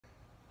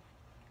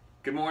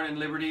Good morning,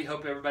 Liberty.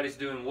 Hope everybody's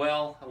doing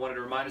well. I wanted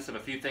to remind us of a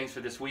few things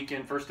for this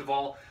weekend. First of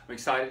all, I'm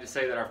excited to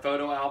say that our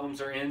photo albums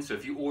are in, so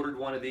if you ordered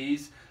one of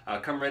these,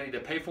 come ready to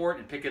pay for it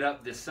and pick it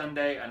up this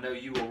Sunday. I know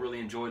you will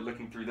really enjoy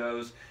looking through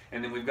those.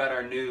 And then we've got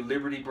our new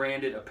Liberty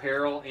branded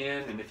apparel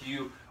in, and if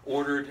you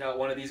ordered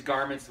one of these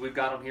garments, we've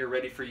got them here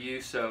ready for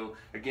you. So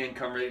again,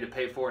 come ready to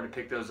pay for it and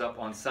pick those up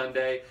on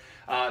Sunday.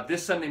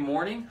 This Sunday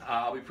morning,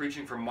 I'll be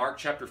preaching from Mark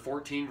chapter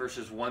 14,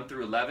 verses 1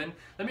 through 11.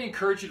 Let me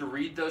encourage you to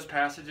read those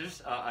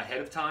passages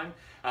ahead of time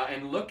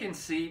and look and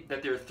see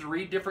that there are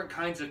three different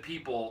kinds of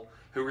people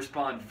who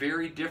respond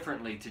very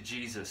differently to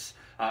Jesus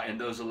in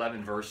those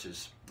 11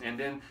 verses. And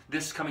then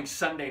this coming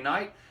Sunday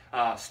night,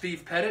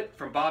 Steve Pettit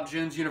from Bob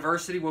Jones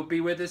University will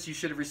be with us. You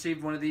should have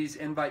received one of these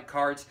invite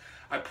cards.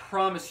 I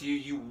promise you,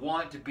 you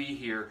want to be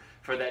here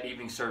for that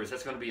evening service.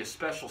 That's going to be a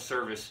special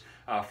service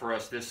for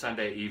us this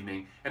Sunday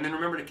evening. And then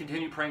remember to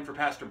continue praying for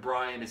Pastor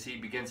Brian as he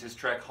begins his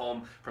trek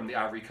home from the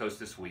Ivory Coast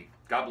this week.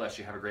 God bless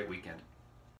you. Have a great weekend.